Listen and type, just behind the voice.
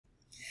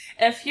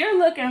If you're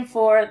looking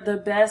for the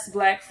best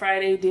Black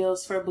Friday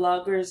deals for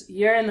bloggers,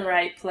 you're in the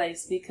right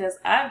place because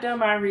I've done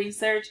my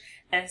research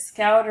and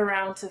scoured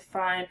around to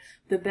find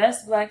the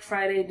best Black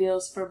Friday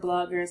deals for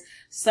bloggers.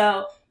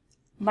 So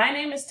my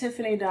name is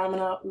Tiffany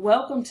Domina.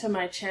 Welcome to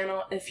my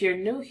channel. If you're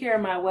new here,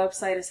 my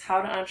website is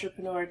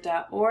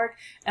howtoentrepreneur.org,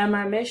 and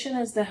my mission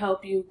is to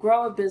help you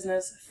grow a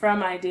business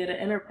from idea to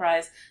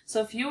enterprise.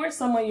 So if you or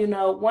someone you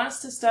know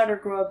wants to start or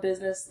grow a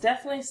business,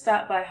 definitely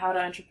stop by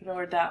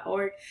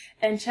howtoentrepreneur.org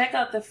and check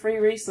out the free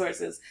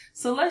resources.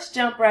 So let's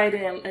jump right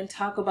in and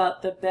talk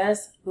about the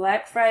best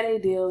Black Friday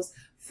deals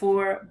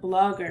for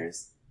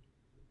bloggers.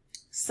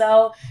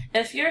 So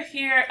if you're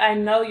here, I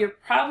know you're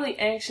probably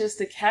anxious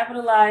to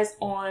capitalize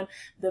on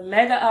the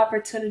mega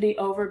opportunity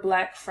over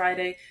Black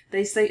Friday.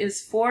 They say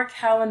it's 4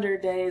 calendar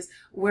days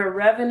where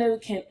revenue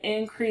can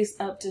increase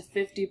up to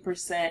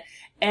 50%.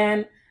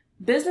 And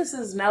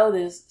businesses know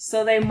this,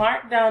 so they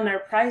mark down their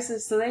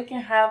prices so they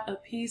can have a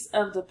piece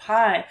of the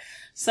pie.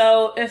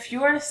 So if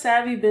you're a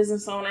savvy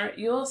business owner,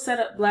 you'll set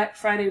up Black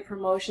Friday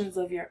promotions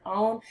of your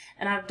own.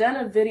 And I've done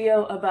a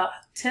video about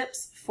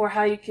tips for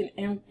how you can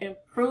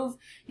improve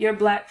your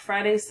Black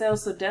Friday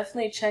sales, so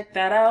definitely check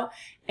that out.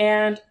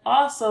 And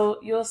also,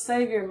 you'll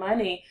save your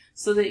money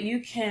so that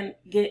you can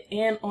get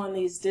in on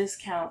these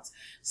discounts.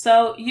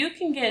 So you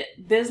can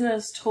get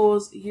business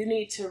tools you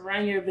need to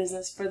run your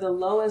business for the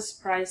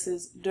lowest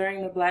prices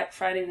during the Black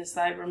Friday to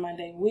Cyber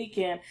Monday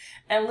weekend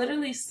and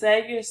literally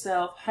save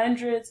yourself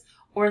hundreds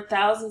or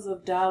thousands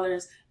of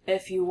dollars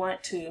if you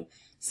want to.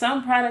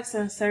 Some products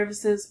and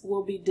services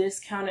will be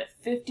discounted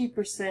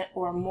 50%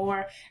 or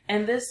more,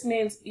 and this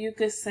means you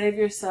could save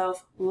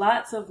yourself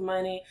lots of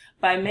money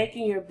by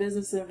making your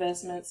business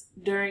investments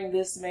during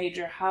this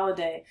major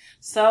holiday.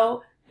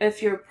 So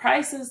if your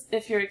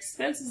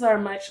expenses are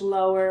much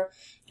lower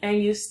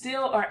and you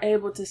still are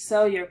able to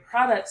sell your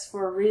products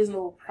for a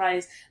reasonable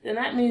price, then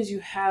that means you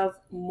have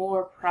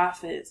more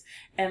profits,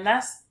 and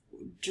that's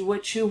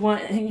what you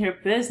want in your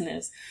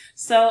business.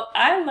 So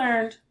I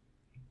learned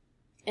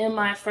in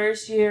my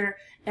first year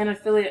in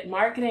affiliate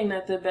marketing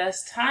that the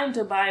best time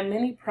to buy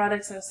many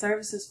products and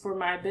services for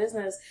my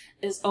business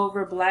is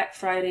over Black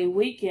Friday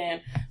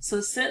weekend. So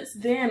since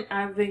then,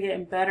 I've been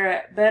getting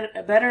better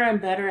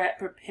and better at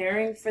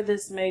preparing for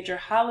this major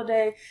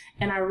holiday,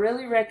 and I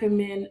really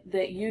recommend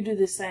that you do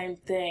the same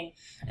thing.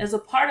 As a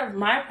part of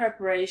my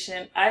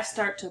preparation, I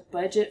start to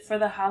budget for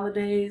the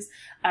holidays.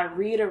 I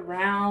read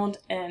around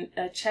and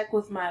check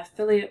with my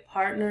affiliate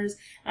partners.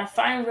 I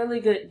find really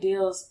good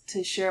deals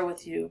to share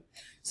with you.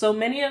 So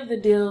many of the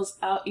deals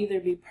I'll either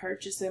be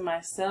purchasing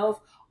myself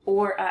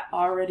or I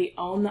already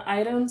own the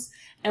items.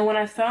 And when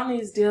I found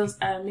these deals,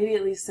 I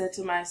immediately said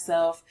to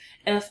myself,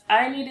 if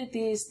I needed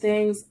these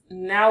things,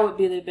 now would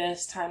be the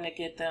best time to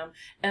get them.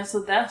 And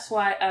so that's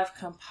why I've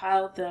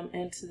compiled them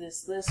into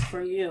this list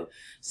for you.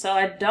 So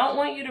I don't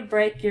want you to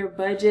break your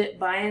budget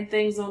buying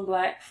things on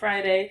Black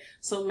Friday.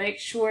 So make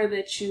sure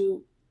that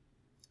you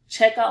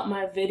check out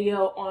my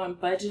video on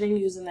budgeting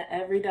using the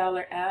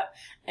EveryDollar app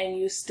and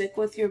you stick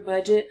with your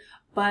budget.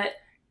 But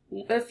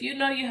if you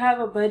know you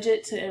have a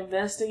budget to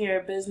invest in your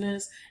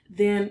business,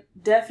 then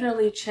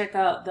definitely check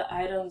out the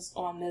items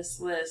on this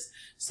list.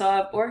 So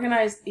I've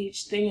organized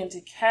each thing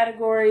into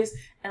categories,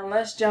 and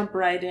let's jump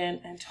right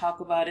in and talk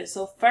about it.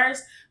 So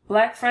first,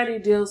 Black Friday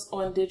deals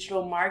on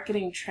digital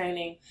marketing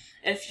training.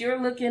 If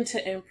you're looking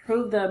to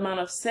improve the amount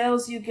of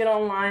sales you get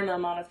online, the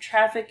amount of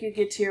traffic you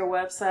get to your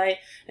website,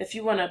 if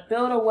you want to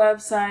build a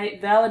website,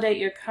 validate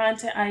your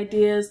content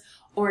ideas,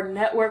 or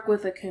network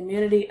with a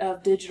community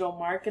of digital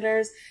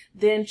marketers,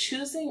 then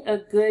choosing a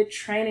good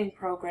training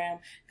program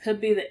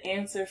could be the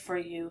answer for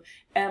you.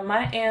 And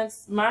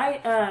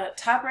my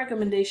top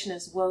recommendation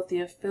is Wealthy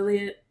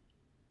Affiliate.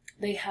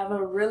 They have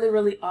a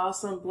really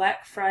awesome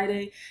Black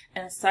Friday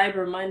and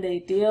Cyber Monday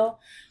deal.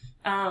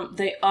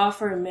 They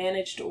offer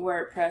managed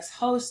WordPress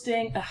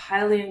hosting, a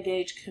highly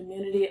engaged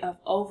community of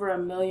over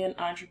 1 million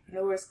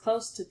entrepreneurs,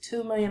 close to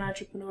 2 million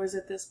entrepreneurs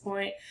at this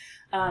point.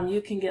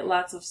 You can get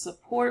lots of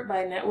support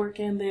by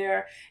networking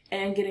there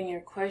and getting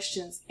your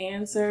questions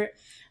answered.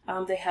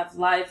 They have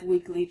live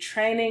weekly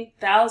training,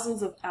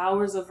 thousands of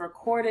hours of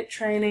recorded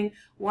training,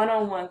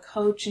 one-on-one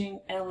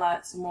coaching, and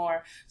lots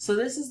more. So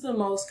this is the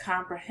most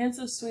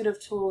comprehensive suite of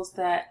tools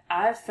that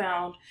I've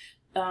found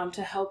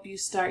to help you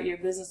start your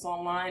business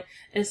online.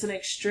 It's an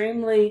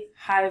extremely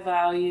high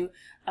value.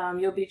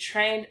 You'll be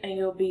trained and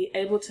you'll be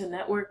able to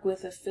network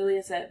with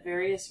affiliates at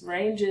various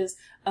ranges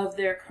of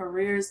their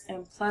careers,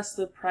 and plus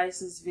the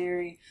price is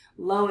very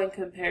low in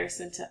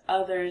comparison to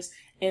others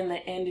in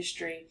the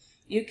industry.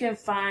 You can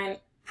find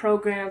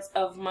programs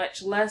of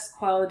much less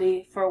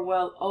quality for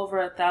well over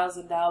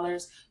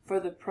 $1,000 for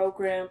the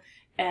program,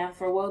 and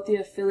for Wealthy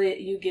Affiliate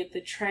you get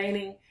the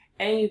training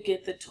and you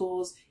get the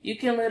tools. You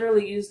can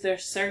literally use their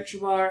search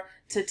bar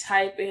to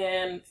type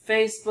in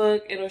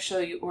Facebook. It'll show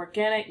you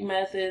organic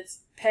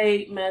methods,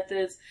 paid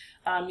methods.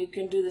 You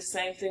can do the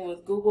same thing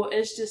with Google.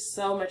 It's just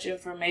so much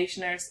information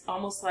there. It's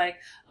almost like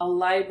a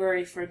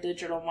library for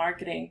digital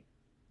marketing.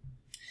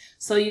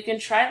 So you can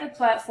try the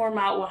platform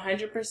out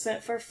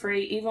 100% for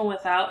free, even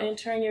without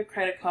entering your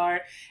credit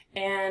card.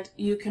 And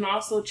you can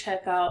also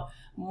check out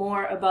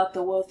more about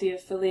the Wealthy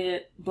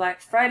Affiliate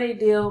Black Friday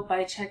deal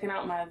by checking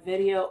out my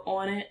video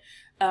on it.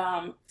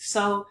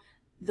 So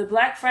the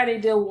Black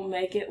Friday deal will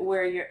make it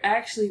where you're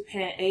actually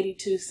paying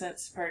 82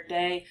 cents per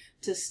day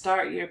to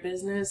start your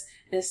business.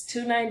 It's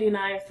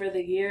 $2.99 for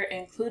the year.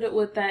 Included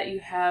with that, you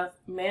have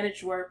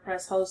managed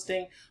WordPress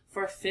hosting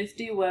for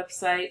 50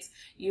 websites.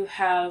 You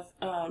have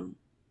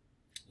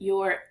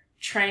your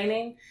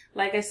training.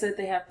 Like I said,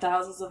 they have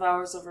thousands of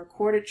hours of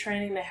recorded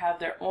training. They have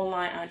their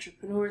online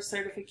entrepreneur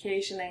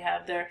certification. They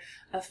have their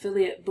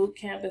affiliate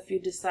bootcamp if you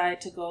decide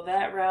to go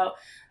that route.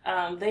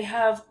 They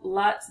have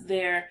lots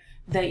there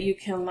that you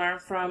can learn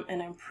from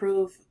and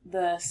improve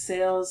the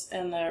sales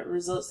and the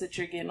results that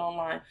you're getting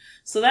online.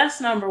 So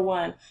that's number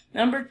one.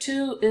 Number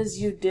two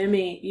is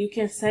Udemy. You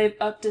can save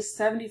up to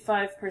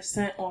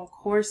 75% on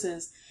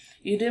courses.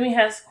 Udemy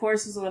has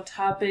courses on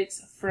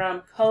topics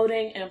from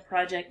coding and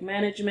project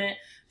management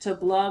to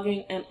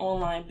blogging and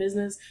online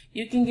business.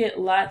 You can get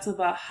lots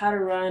about how to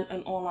run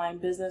an online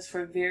business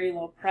for very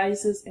low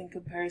prices in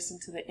comparison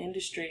to the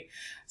industry.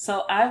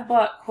 So I've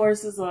bought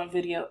courses on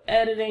video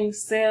editing,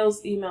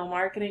 sales, email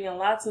marketing, and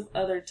lots of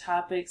other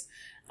topics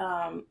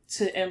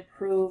to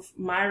improve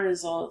my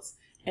results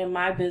in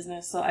my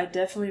business. So I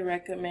definitely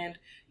recommend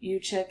you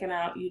checking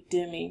out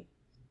Udemy.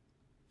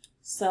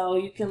 So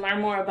you can learn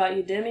more about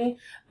Udemy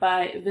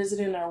by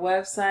visiting our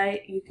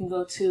website. You can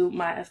go to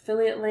my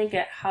affiliate link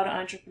at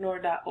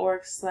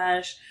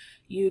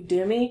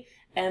howtoentrepreneur.org/Udemy,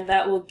 and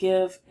that will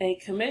give a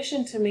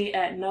commission to me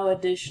at no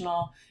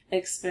additional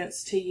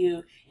expense to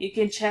you. You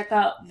can check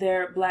out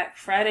their Black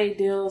Friday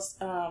deals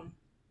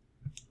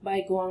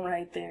by going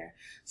right there.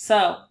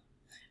 So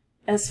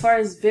as far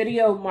as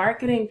video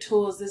marketing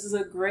tools, this is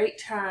a great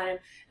time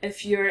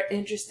if you're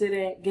interested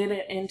in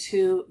getting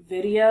into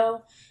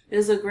video.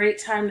 This is a great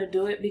time to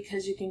do it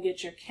because you can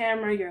get your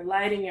camera, your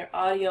lighting, your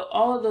audio,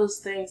 all of those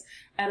things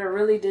at a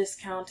really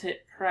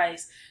discounted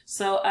price.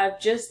 So I've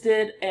just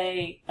did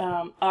a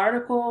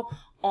article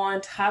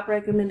on top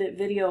recommended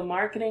video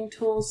marketing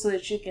tools so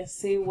that you can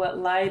see what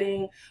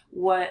lighting,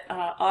 what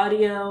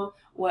audio,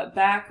 what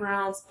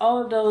backgrounds, all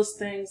of those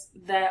things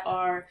that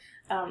are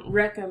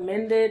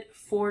recommended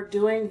for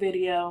doing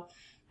video.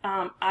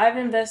 I've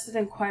invested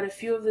in quite a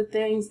few of the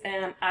things,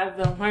 and I've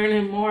been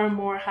learning more and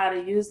more how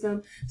to use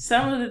them.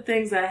 Some of the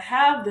things I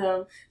have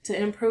them to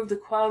improve the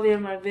quality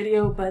of my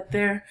video, but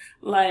they're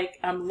like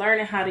I'm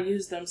learning how to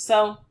use them.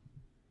 So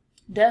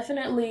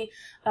definitely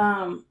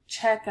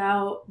check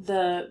out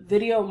the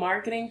video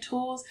marketing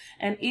tools,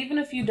 and even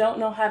if you don't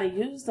know how to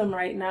use them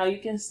right now, you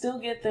can still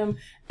get them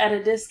at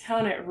a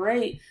discounted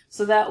rate,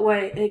 so that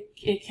way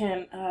it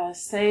can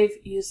save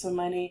you some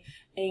money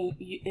in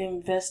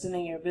investing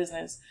in your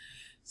business.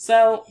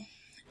 So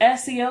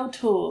SEO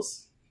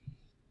tools.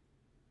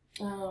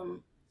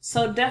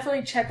 So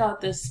definitely check out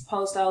this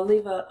post. I'll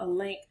leave a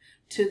link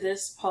to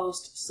this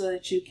post so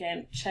that you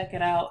can check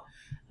it out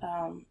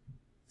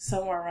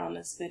somewhere around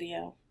this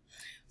video.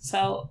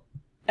 So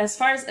as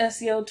far as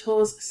SEO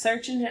tools,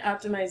 search engine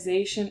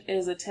optimization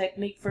is a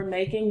technique for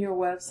making your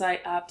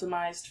website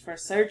optimized for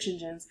search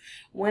engines.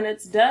 When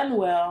it's done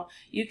well,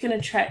 you can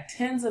attract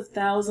tens of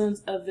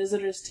thousands of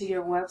visitors to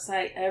your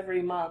website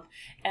every month.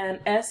 And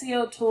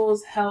SEO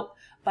tools help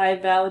by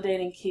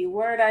validating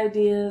keyword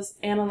ideas,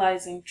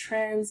 analyzing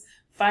trends,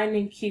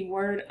 finding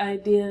keyword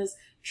ideas,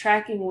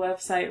 tracking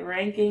website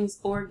rankings,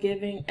 or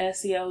giving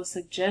SEO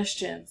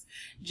suggestions.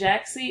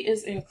 Jaaxy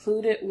is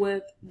included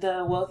with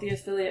the Wealthy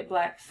Affiliate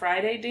Black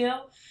Friday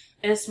deal.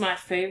 It's my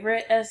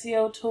favorite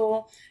SEO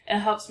tool. It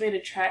helps me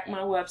to track my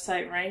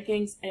website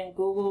rankings in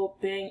Google,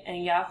 Bing,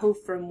 and Yahoo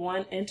from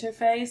one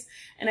interface,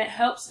 and it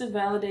helps to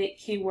validate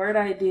keyword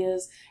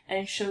ideas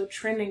and show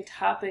trending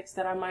topics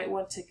that I might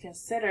want to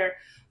consider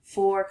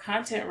for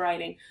content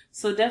writing.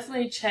 So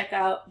definitely check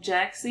out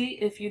Jaaxy.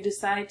 If you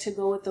decide to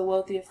go with the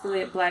Wealthy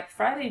Affiliate Black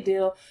Friday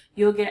deal,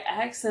 you'll get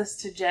access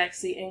to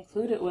Jaaxy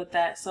included with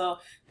that. So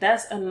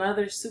that's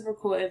another super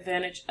cool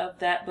advantage of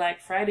that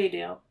Black Friday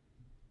deal.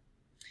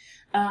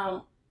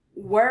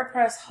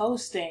 WordPress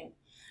hosting.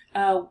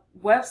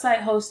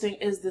 Website hosting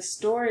is the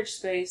storage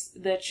space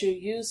that you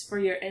use for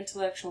your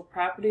intellectual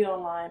property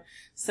online.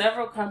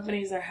 Several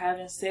companies are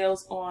having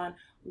sales on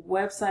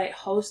website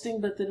hosting,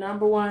 but the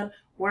 #1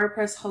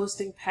 WordPress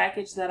hosting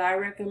package that I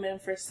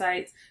recommend for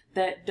sites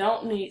that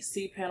don't need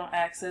cPanel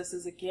access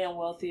is, again,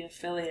 Wealthy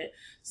Affiliate.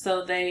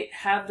 So they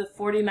have the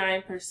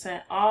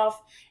 49%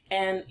 off,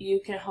 and you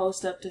can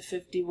host up to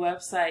 50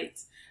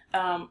 websites.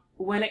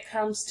 When it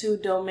comes to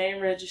domain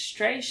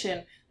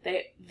registration,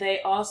 they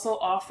also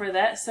offer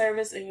that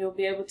service, and you'll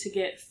be able to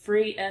get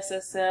free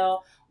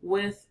SSL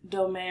with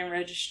domain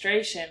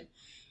registration.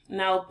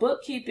 Now,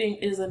 bookkeeping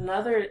is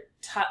another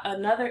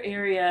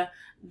area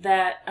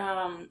that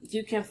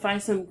you can find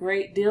some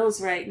great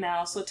deals right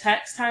now. So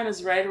tax time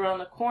is right around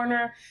the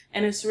corner,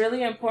 and it's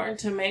really important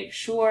to make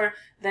sure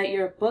that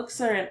your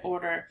books are in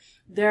order.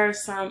 There are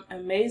some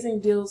amazing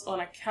deals on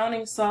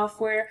accounting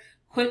software.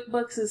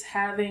 QuickBooks is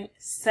having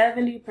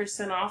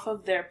 70% off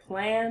of their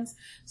plans.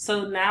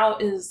 So now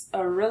is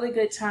a really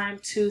good time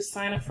to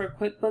sign up for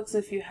QuickBooks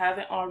if you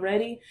haven't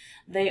already.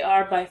 They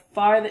are by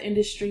far the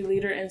industry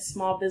leader in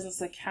small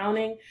business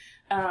accounting.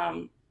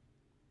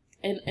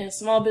 In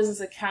small business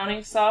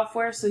accounting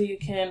software, so you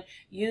can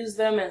use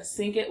them and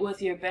sync it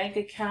with your bank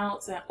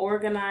accounts and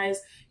organize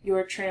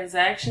your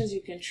transactions.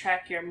 You can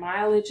track your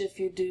mileage if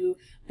you do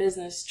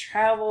business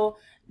travel.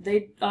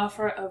 They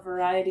offer a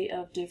variety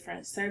of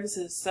different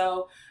services.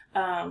 So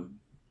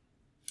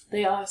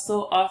they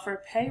also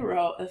offer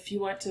payroll if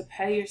you want to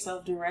pay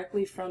yourself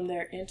directly from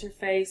their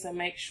interface and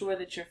make sure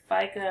that your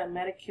FICA and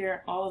Medicare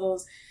and all of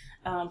those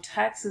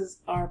taxes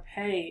are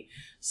paid.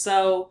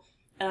 So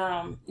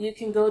you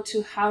can go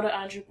to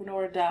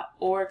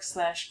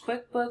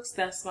howtoentrepreneur.org/QuickBooks.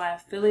 That's my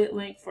affiliate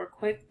link for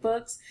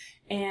QuickBooks.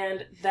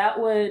 And that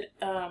would,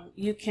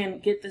 you can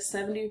get the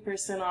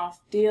 70%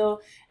 off deal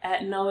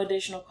at no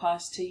additional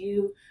cost to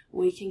you.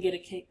 We can get a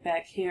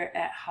kickback here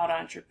at How to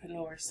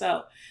Entrepreneur.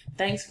 So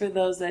thanks for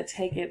those that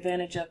take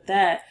advantage of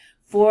that.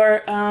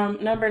 For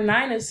number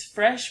 9 is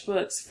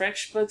FreshBooks.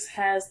 FreshBooks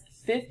has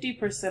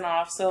 50%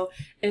 off. So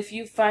if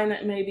you find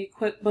that maybe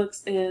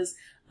QuickBooks is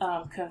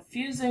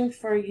confusing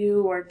for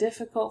you or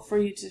difficult for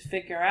you to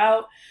figure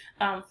out,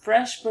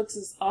 FreshBooks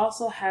is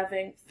also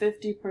having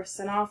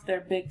 50% off their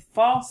big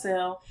fall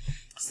sale.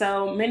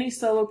 So many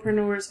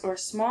solopreneurs or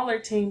smaller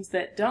teams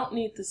that don't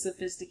need the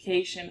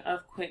sophistication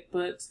of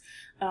QuickBooks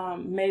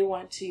may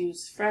want to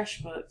use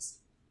FreshBooks.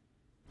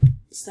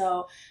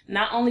 So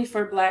not only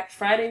for Black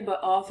Friday,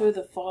 but all through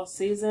the fall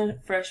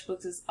season,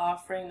 FreshBooks is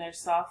offering their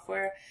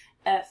software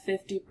at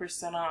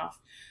 50%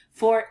 off.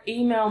 For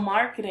email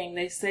marketing,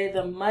 they say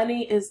the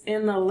money is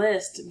in the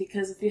list,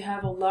 because if you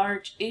have a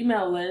large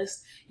email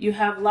list, you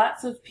have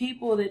lots of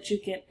people that you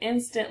can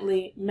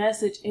instantly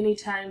message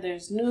anytime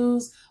there's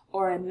news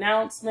or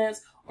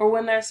announcements or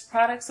when there's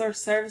products or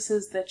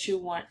services that you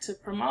want to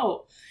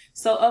promote.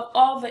 So of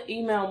all the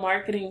email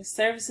marketing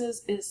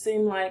services, it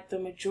seemed like the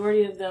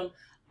majority of them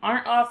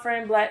aren't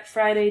offering Black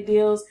Friday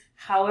deals.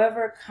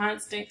 However,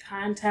 Constant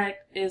Contact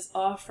is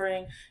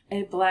offering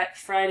a Black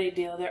Friday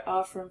deal. They're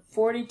offering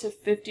 40 to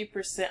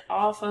 50%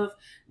 off of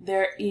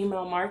their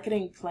email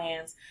marketing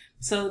plans.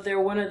 So they're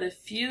one of the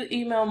few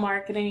email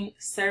marketing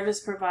service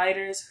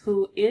providers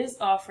who is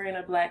offering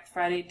a Black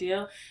Friday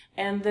deal,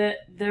 and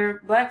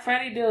their Black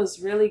Friday deal is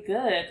really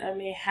good. I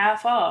mean,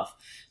 half off.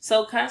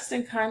 So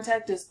Constant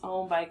Contact is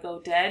owned by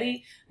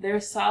GoDaddy. Their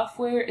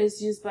software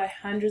is used by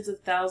hundreds of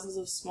thousands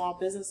of small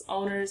business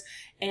owners,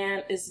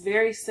 and it's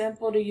very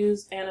simple to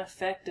use and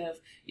effective.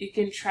 You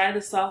can try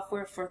the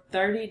software for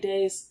 30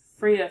 days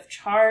free of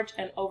charge,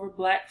 and over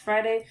Black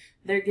Friday,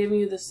 they're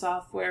giving you the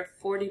software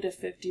 40 to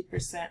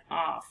 50%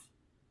 off.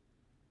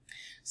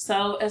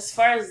 So as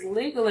far as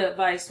legal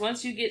advice,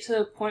 once you get to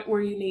the point where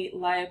you need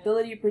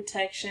liability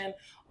protection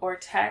or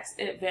tax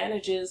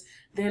advantages,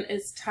 then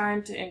it's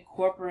time to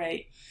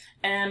incorporate.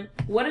 And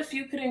what if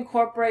you could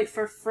incorporate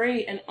for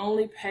free and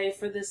only pay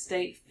for the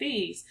state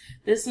fees?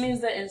 This means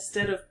that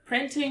instead of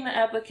printing the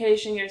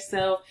application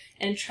yourself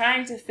and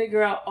trying to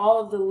figure out all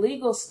of the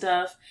legal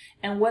stuff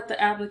and what the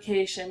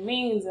application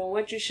means and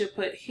what you should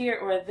put here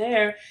or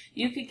there,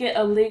 you could get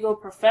a legal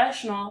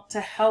professional to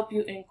help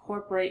you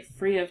incorporate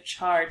free of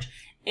charge.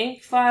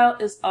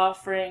 InkFile is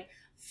offering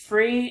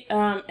free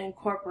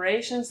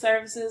incorporation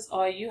services.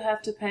 All you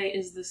have to pay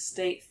is the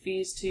state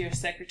fees to your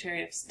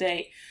Secretary of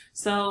State.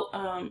 So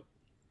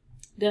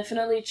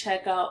definitely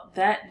check out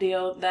that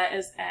deal. That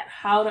is at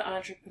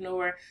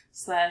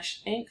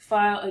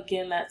howtoentrepreneur/InkFile.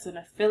 Again, that's an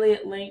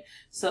affiliate link.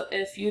 So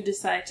if you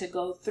decide to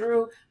go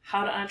through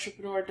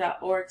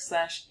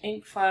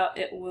howtoentrepreneur.org/InkFile,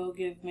 it will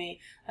give me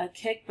a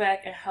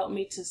kickback and help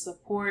me to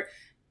support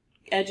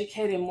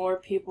educating more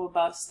people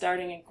about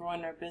starting and growing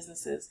their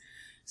businesses.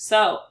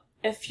 So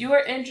if you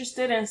are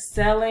interested in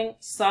selling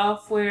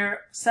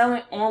software,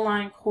 selling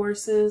online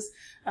courses,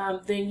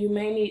 then you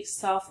may need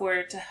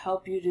software to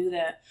help you do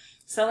that.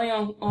 Selling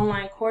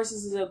online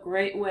courses is a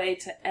great way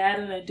to add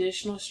an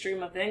additional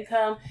stream of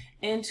income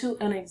into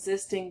an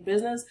existing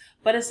business,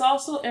 but it's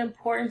also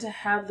important to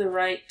have the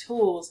right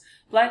tools.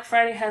 Black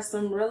Friday has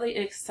some really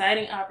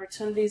exciting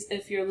opportunities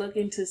if you're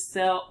looking to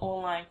sell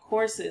online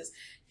courses.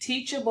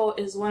 Teachable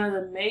is one of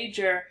the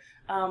major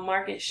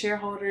market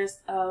shareholders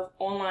of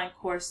online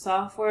course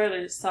software.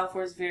 The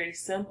software is very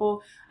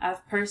simple.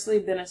 I've personally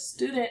been a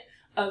student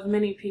of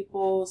many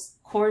people's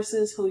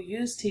courses who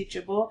use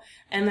Teachable,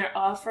 and they're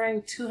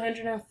offering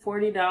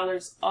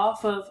 $240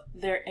 off of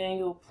their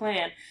annual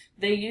plan.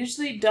 They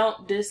usually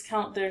don't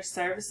discount their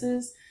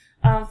services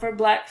for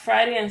Black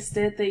Friday.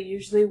 Instead, they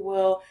usually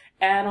will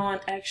add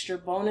on extra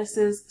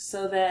bonuses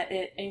so that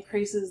it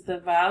increases the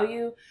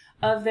value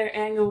of their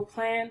annual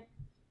plan.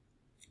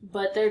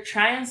 But they're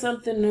trying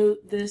something new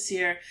this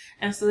year,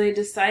 and so they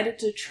decided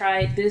to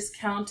try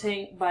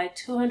discounting by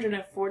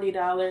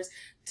 $240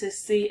 to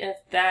see if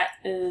that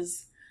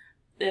is,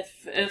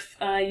 if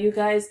you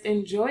guys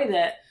enjoy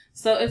that.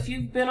 So if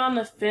you've been on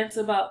the fence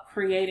about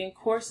creating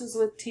courses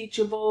with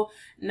Teachable,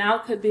 now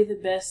could be the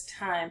best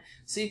time.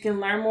 So you can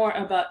learn more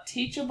about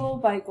Teachable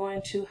by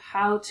going to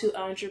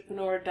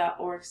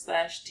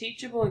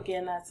howtoentrepreneur.org/teachable.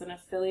 Again, that's an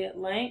affiliate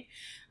link.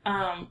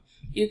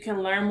 You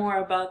can learn more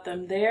about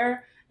them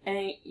there,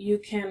 and you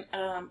can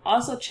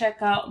also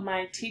check out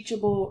my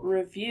Teachable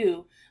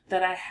review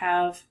that I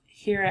have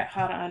here at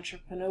How to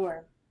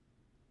Entrepreneur.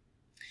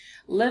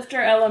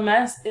 Lifter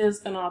LMS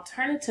is an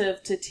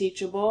alternative to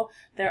Teachable.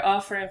 They're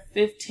offering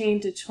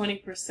 15 to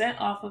 20%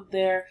 off of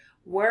their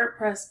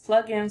WordPress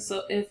plugin.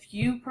 So if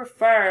you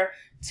prefer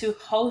to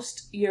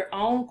host your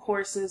own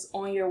courses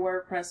on your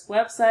WordPress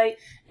website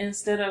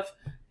instead of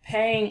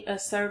paying a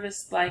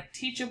service like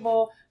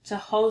Teachable to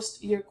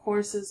host your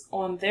courses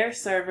on their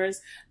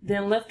servers,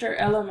 then Lifter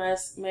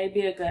LMS may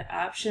be a good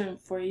option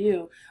for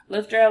you.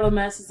 Lifter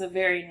LMS is a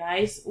very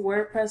nice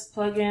WordPress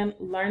plugin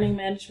learning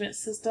management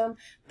system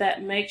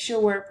that makes your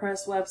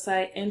WordPress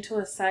website into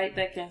a site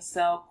that can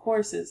sell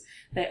courses.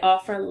 They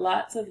offer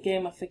lots of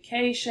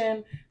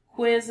gamification,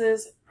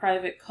 quizzes,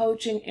 private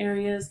coaching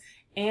areas,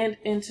 and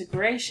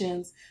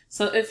integrations.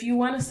 So if you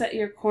want to set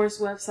your course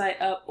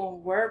website up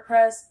on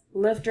WordPress,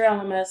 Lifter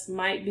LMS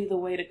might be the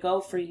way to go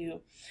for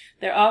you.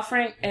 They're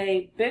offering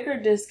a bigger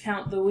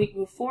discount the week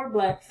before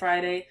Black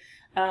Friday.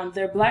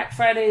 Their Black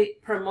Friday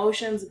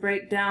promotions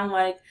break down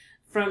like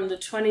from the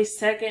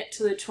 22nd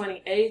to the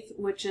 28th,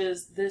 which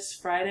is this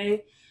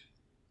Friday.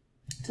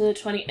 To the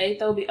 28th,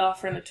 they'll be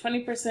offering a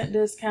 20%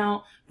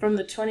 discount. From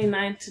the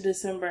 29th to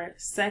December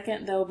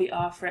 2nd, they'll be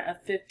offering a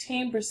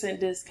 15%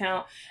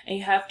 discount, and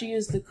you have to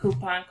use the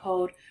coupon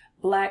code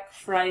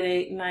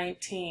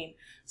BlackFriday19.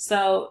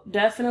 So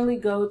definitely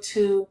go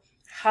to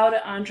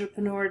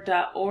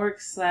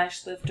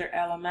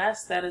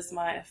howtoentrepreneur.org/lifterlms. That is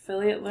my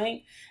affiliate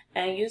link,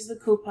 and use the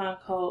coupon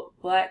code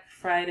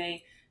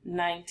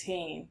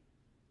BlackFriday19.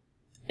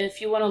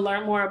 If you want to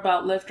learn more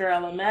about Lifter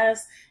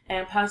LMS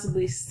and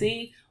possibly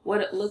see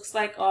what it looks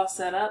like all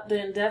set up,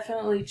 then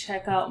definitely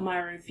check out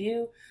my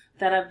review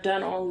that I've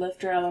done on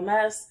Lifter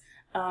LMS,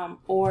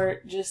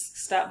 or just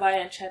stop by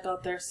and check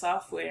out their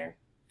software.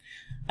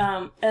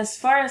 As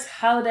far as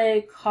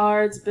holiday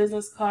cards,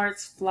 business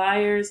cards,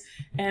 flyers,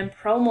 and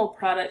promo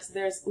products,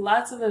 there's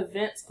lots of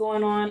events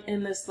going on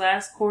in this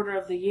last quarter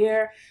of the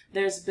year.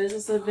 There's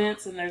business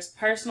events and there's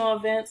personal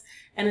events,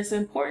 and it's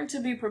important to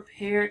be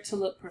prepared to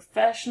look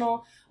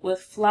professional with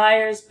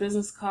flyers,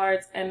 business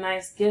cards, and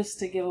nice gifts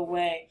to give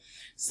away.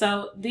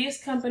 So these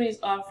companies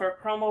offer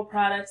promo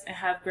products and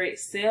have great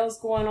sales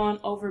going on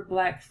over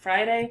Black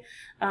Friday.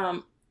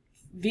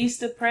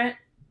 Vistaprint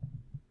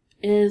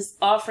is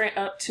offering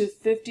up to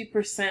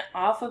 50%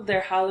 off of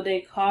their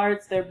holiday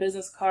cards, their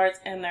business cards,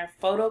 and their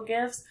photo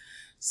gifts.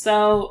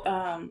 So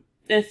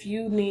if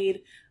you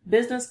need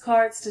business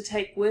cards to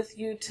take with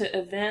you to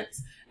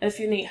events, if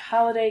you need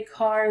holiday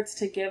cards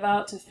to give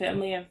out to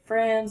family and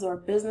friends or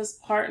business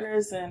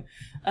partners and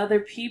other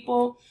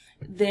people,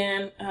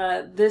 then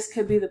this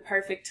could be the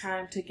perfect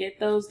time to get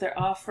those. They're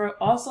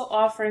also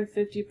offering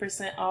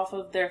 50% off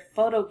of their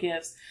photo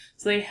gifts.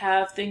 So they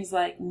have things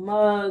like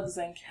mugs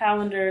and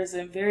calendars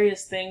and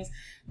various things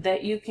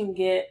that you can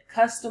get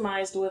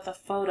customized with a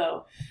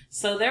photo.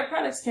 So their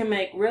products can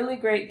make really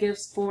great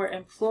gifts for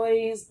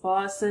employees,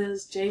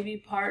 bosses,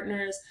 JV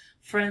partners,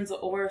 friends,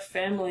 or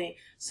family.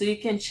 So you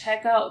can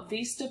check out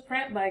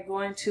Vistaprint by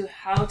going to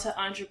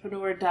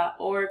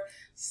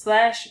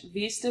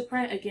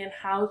howtoentrepreneur.org/Vistaprint. Again,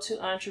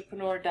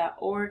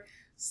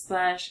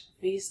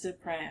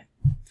 howtoentrepreneur.org/Vistaprint.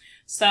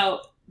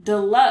 So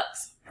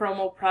Deluxe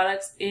promo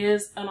products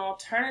is an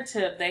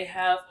alternative. They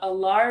have a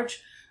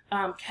large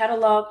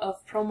catalog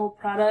of promo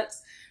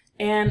products,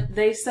 and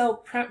they sell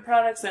print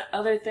products and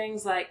other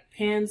things like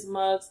pens,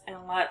 mugs,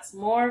 and lots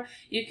more.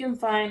 You can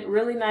find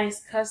really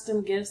nice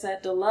custom gifts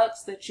at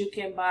Deluxe that you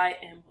can buy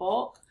in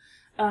bulk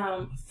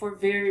for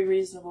very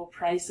reasonable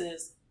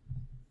prices.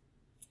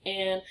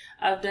 And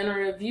I've done a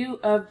review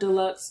of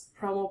Deluxe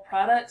promo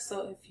products,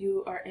 so if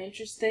you are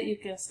interested, you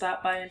can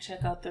stop by and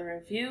check out the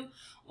review,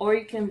 or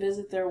you can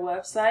visit their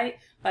website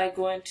by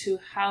going to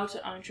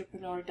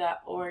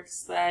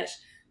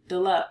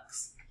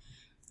howtoentrepreneur.org/deluxe.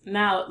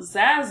 Now,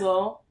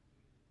 Zazzle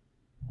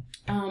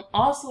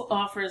also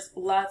offers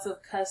lots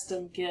of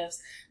custom gifts.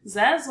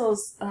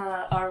 Zazzles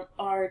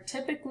are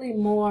typically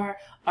more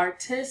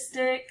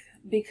artistic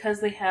because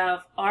they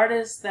have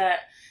artists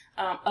that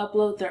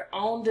upload their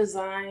own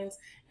designs,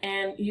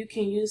 and you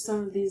can use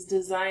some of these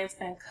designs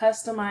and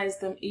customize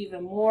them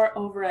even more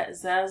over at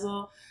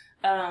Zazzle.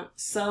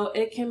 So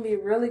it can be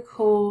really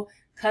cool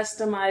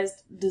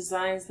customized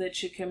designs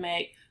that you can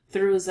make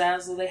through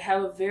Zazzle. They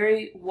have a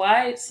very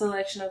wide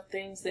selection of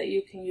things that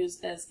you can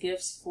use as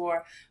gifts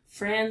for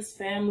friends,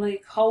 family,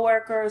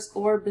 coworkers,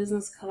 or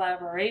business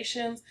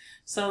collaborations.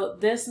 So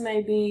this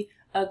may be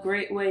a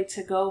great way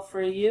to go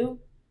for you.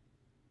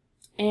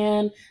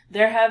 And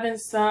they're having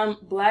some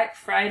Black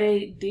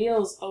Friday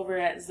deals over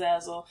at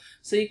Zazzle.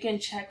 So you can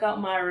check out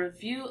my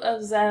review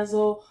of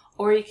Zazzle,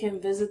 or you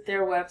can visit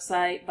their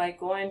website by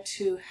going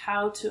to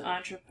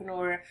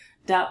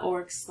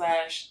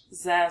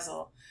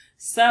howtoentrepreneur.org/Zazzle.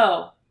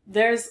 So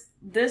there's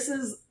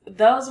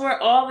those were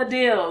all the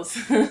deals.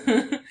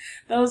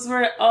 Those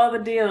were all the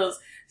deals.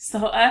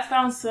 So I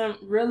found some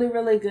really,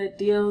 really good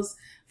deals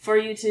for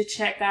you to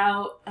check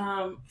out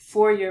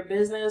for your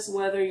business,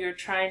 whether you're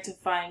trying to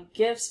find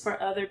gifts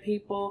for other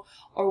people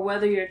or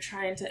whether you're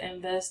trying to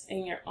invest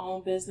in your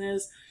own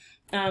business.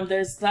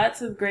 There's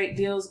lots of great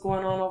deals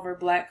going on over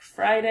Black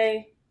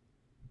Friday.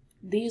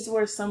 These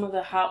were some of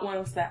the hot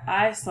ones that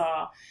I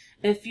saw.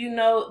 If you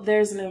know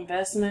there's an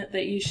investment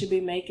that you should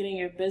be making in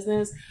your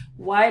business,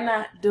 why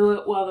not do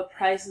it while the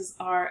prices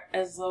are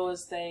as low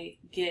as they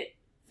get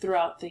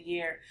throughout the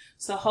year?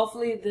 So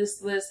hopefully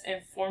this list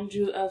informed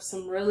you of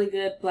some really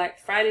good Black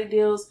Friday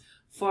deals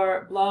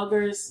for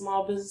bloggers,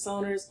 small business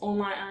owners,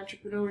 online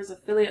entrepreneurs,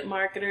 affiliate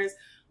marketers,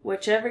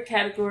 whichever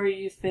category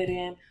you fit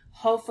in.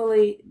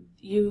 Hopefully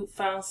you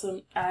found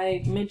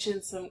I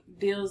mentioned some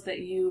deals that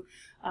you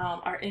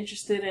are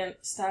interested in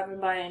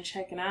stopping by and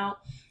checking out.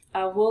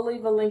 I will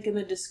leave a link in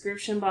the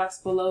description box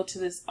below to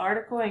this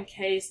article in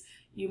case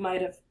you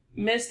might have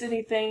missed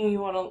anything and you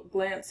want to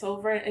glance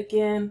over it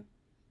again.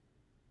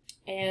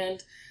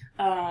 And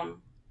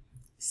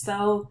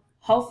so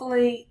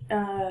hopefully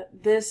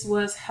this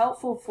was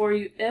helpful for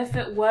you. If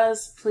it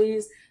was,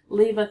 please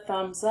leave a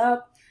thumbs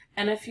up.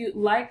 And if you'd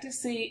like to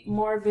see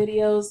more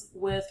videos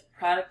with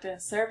product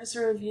and service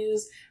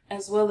reviews,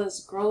 as well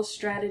as growth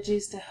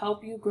strategies to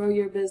help you grow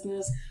your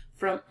business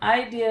from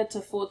idea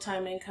to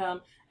full-time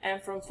income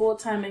and from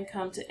full-time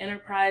income to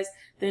enterprise,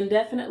 then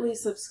definitely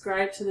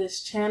subscribe to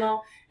this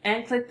channel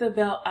and click the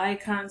bell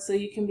icon so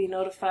you can be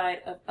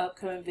notified of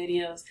upcoming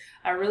videos.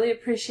 I really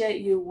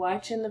appreciate you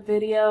watching the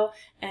video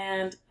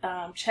and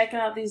checking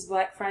out these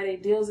Black Friday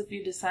deals if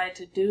you decide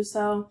to do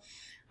so.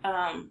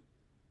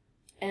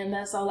 And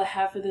that's all I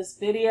have for this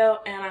video,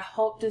 and I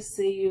hope to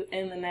see you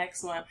in the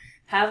next one.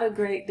 Have a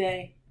great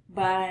day.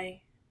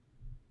 Bye.